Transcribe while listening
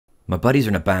My buddies are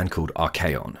in a band called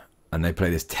Arcaeon, and they play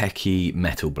this techie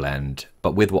metal blend,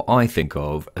 but with what I think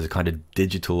of as a kind of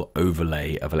digital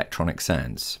overlay of electronic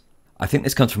sounds. I think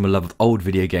this comes from a love of old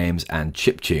video games and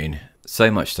chiptune,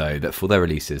 so much so that for their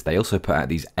releases they also put out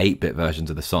these 8-bit versions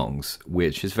of the songs,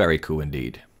 which is very cool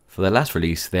indeed. For their last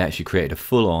release they actually created a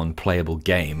full-on playable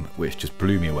game which just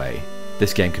blew me away.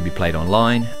 This game can be played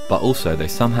online, but also they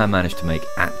somehow managed to make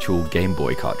actual Game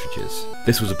Boy cartridges.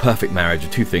 This was a perfect marriage of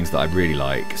two things that I really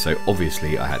like, so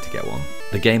obviously I had to get one.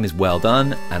 The game is well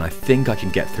done, and I think I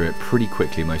can get through it pretty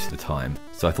quickly most of the time,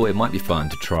 so I thought it might be fun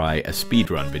to try a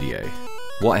speedrun video.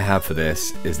 What I have for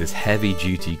this is this heavy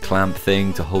duty clamp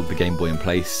thing to hold the Game Boy in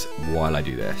place while I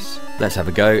do this. Let's have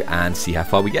a go and see how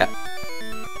far we get.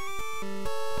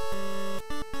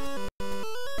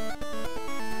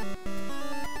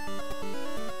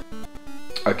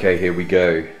 Okay, here we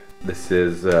go. This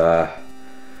is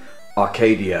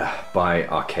Arcadia by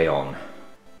Arcaeon.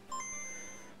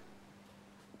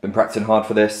 Been practicing hard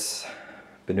for this.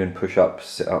 Been doing push-ups,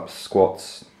 sit-ups,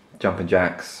 squats, jumping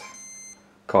jacks,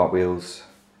 cartwheels,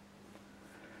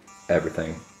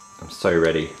 everything. I'm so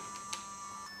ready.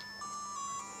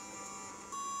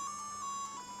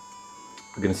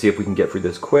 We're gonna see if we can get through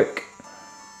this quick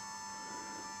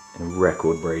in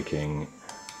record-breaking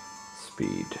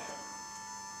speed.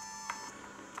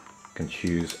 Can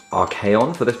choose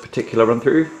Arcaeon for this particular run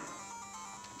through.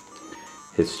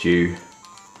 His Stew,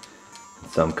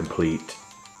 some complete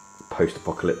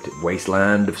post-apocalyptic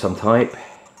wasteland of some type.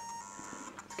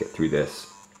 Let's get through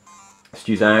this.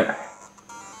 Stew's out.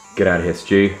 Get out of here,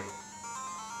 Stew.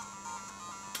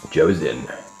 Joe's in.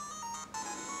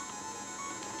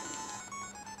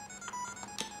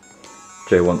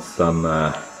 Joe wants some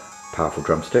powerful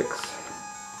drumsticks.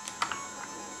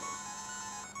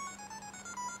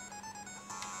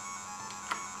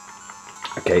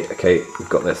 Okay, we've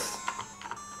got this.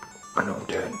 I know what I'm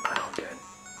doing,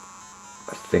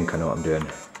 I think I know what I'm doing.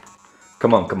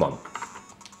 Come on.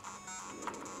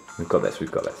 We've got this.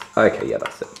 Okay, yeah,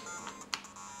 that's it.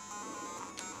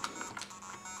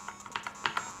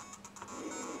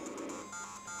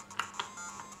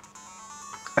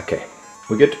 Okay,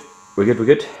 we're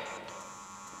good.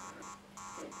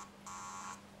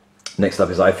 Next up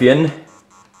is Arcaeon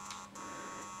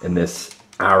in this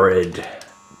arid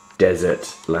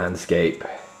desert landscape,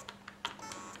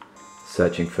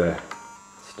 searching for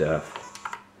stuff.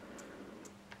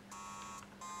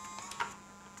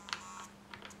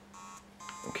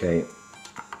 Okay,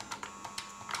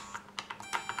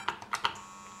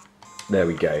 there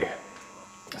we go.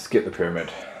 Skip the pyramid,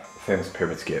 the famous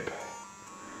pyramid skip.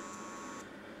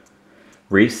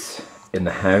 Reese in the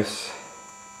house.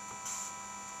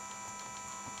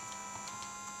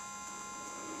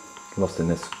 Lost in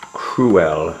this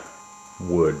cruel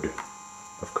wood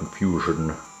of confusion.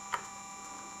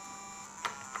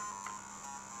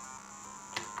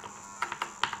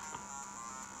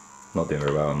 Not doing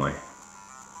very well, am I?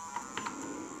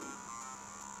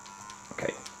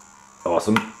 Okay,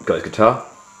 awesome. Got his guitar.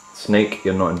 Snake,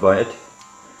 you're not invited.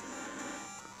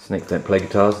 Snakes don't play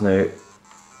guitars, no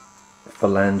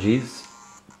phalanges.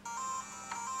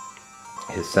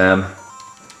 Here's Sam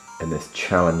in this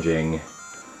challenging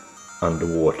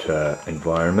underwater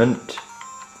environment.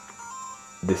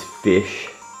 This fish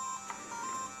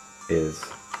is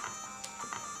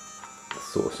the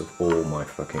source of all my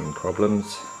fucking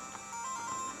problems.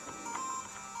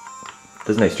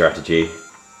 There's no strategy.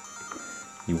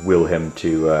 You will him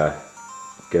to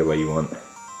go where you want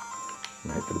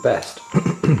and hope for the best.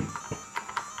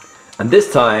 And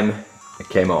this time it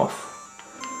came off.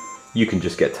 You can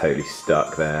just get totally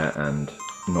stuck there and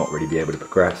not really be able to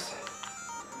progress.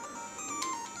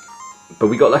 But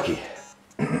we got lucky.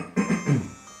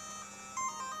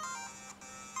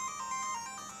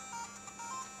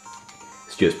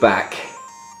 Stuart's back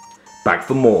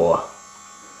for more.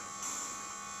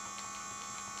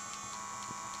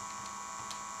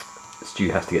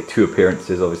 Stu has to get 2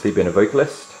 appearances, obviously, being a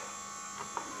vocalist,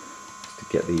 just to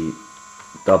get the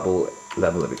double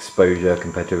level of exposure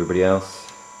compared to everybody else.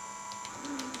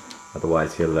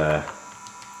 Otherwise he'll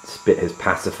spit his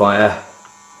pacifier.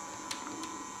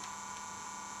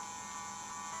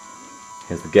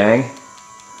 Here's the gang.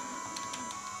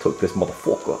 Took this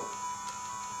motherfucker.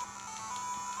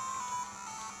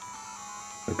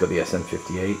 We've got the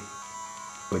SM58.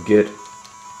 We're good.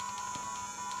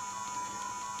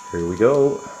 Here we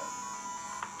go.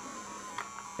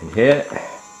 In here.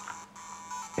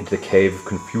 Into the cave of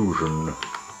confusion.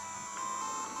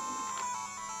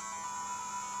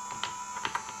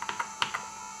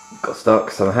 Got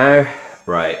stuck somehow.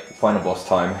 Right, final boss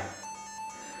time.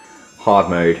 Hard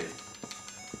mode.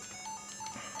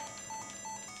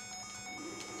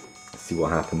 see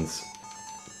what happens.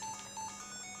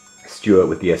 Stuart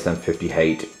with the SM50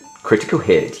 hate. Critical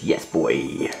hit, yes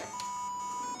boy.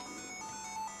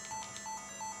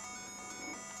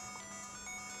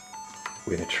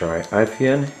 We're going to try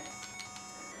Arcaeon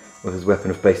with his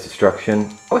weapon of base destruction.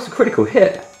 Oh, it's a critical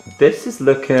hit. This is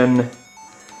looking...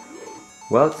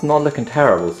 well, it's not looking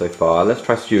terrible so far. Let's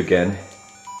try Stu again.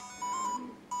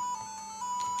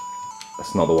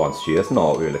 That's not the one, Stu. That's not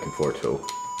what we were looking for at all.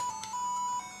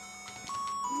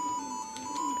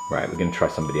 Right, we're going to try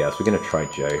somebody else. We're going to try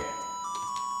Joe.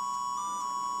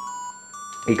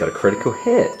 He got a critical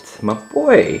hit. My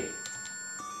boy.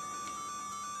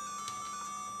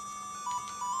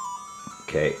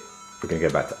 Okay, we're going to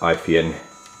go back to Arcaeon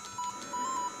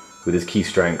with his key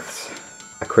strengths.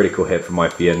 A critical hit from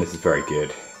Arcaeon. This is very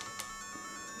good.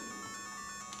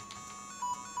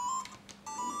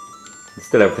 There's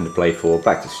still everything to play for.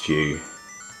 Back to Stu.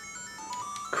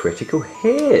 Critical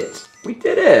hit. We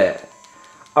did it.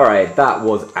 Alright, that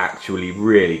was actually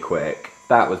really quick.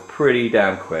 That was pretty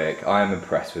damn quick. I am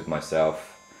impressed with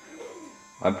myself.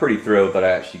 I'm pretty thrilled that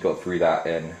I actually got through that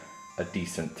in a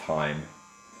decent time.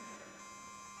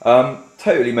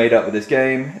 Totally made up with this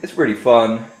game. It's really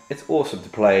fun. It's awesome to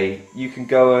play. You can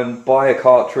go and buy a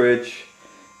cartridge.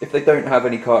 If they don't have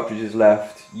any cartridges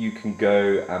left, you can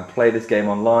go and play this game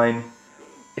online.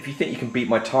 If you think you can beat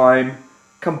my time,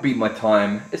 come beat my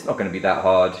time. It's not going to be that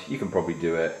hard. You can probably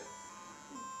do it.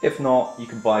 If not, you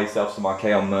can buy yourself some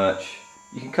Arcaeon merch.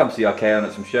 You can come see Arcaeon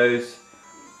at some shows.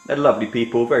 They're lovely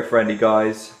people, very friendly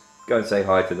guys. Go and say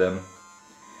hi to them.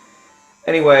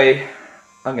 Anyway,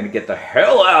 I'm going to get the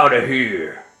hell out of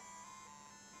here.